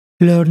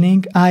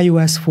Learning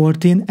iOS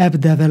 14 app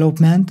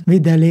development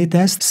with the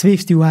latest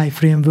SwiftUI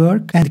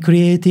framework and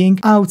creating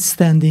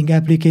outstanding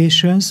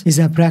applications is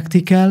a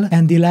practical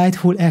and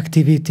delightful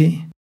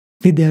activity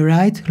with the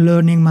right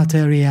learning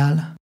material.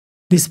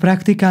 This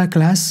practical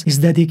class is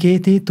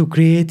dedicated to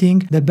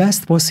creating the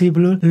best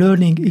possible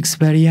learning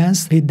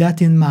experience with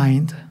that in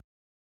mind.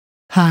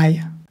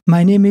 Hi,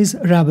 my name is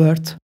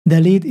Robert,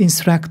 the lead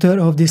instructor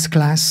of this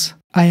class.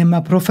 I am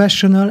a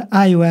professional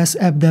iOS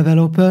app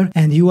developer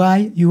and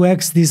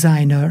UI/UX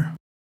designer.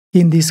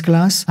 In this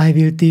class, I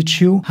will teach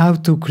you how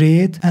to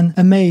create an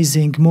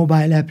amazing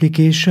mobile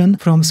application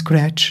from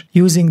scratch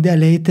using the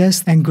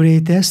latest and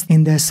greatest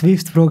in the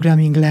Swift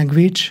programming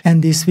language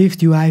and the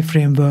SwiftUI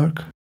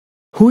framework.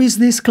 Who is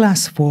this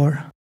class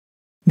for?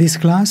 This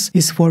class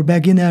is for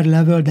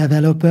beginner-level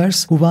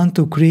developers who want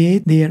to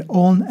create their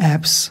own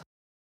apps.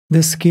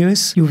 The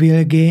skills you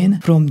will gain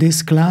from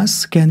this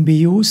class can be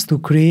used to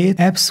create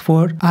apps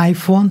for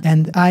iPhone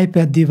and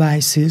iPad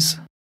devices.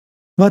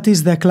 What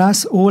is the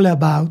class all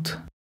about?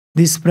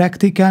 This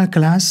practical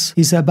class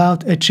is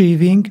about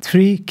achieving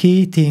 3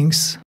 key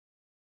things.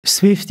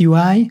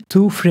 SwiftUI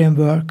 2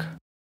 framework.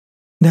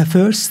 The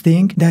first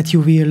thing that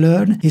you will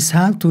learn is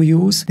how to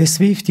use the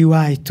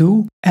SwiftUI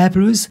 2,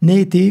 Apple's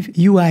native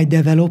UI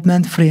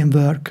development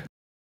framework.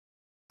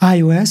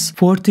 iOS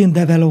 14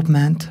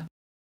 development.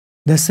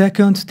 The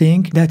second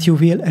thing that you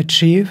will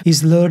achieve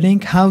is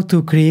learning how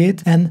to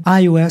create an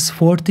iOS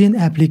 14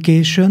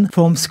 application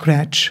from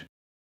scratch.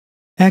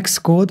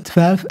 Xcode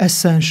 12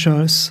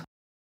 Essentials.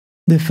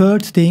 The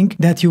third thing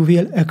that you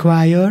will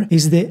acquire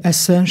is the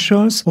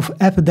essentials of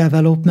app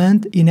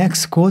development in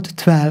Xcode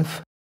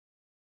 12.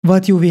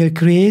 What you will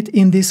create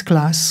in this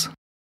class.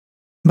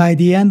 By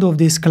the end of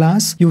this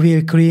class, you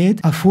will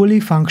create a fully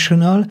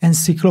functional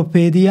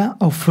encyclopedia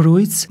of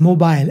fruits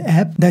mobile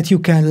app that you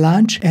can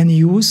launch and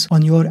use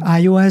on your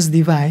iOS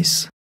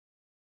device.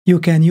 You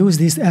can use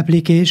this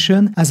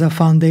application as a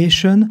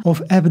foundation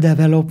of app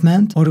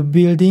development or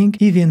building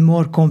even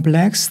more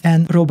complex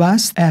and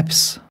robust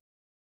apps.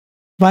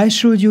 Why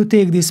should you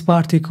take this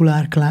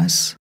particular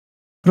class?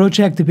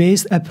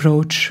 Project-based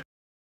approach.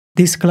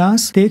 This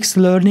class takes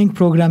learning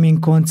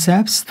programming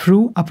concepts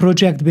through a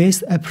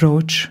project-based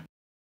approach.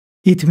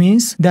 It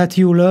means that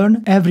you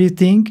learn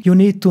everything you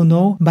need to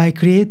know by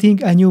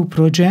creating a new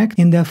project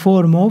in the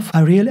form of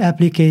a real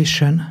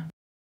application.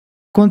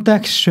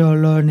 Contextual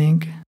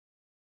learning.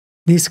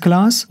 This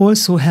class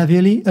also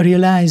heavily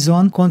relies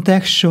on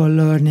contextual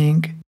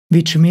learning,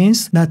 which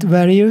means that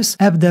various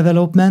app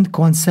development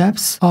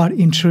concepts are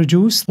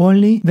introduced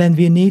only when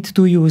we need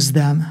to use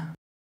them.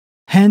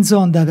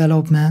 Hands-on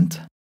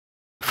development.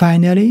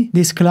 Finally,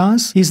 this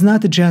class is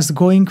not just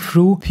going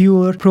through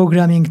pure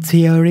programming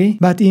theory,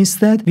 but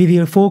instead we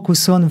will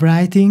focus on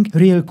writing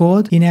real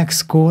code in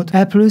Xcode,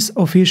 Apple's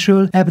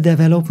official app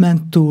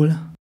development tool.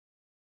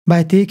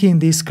 By taking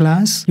this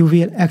class, you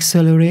will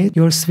accelerate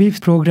your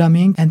Swift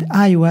programming and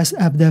iOS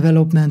app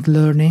development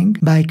learning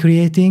by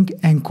creating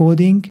and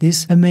coding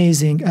this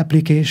amazing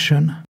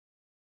application.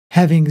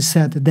 Having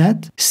said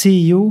that, see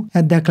you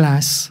at the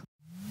class.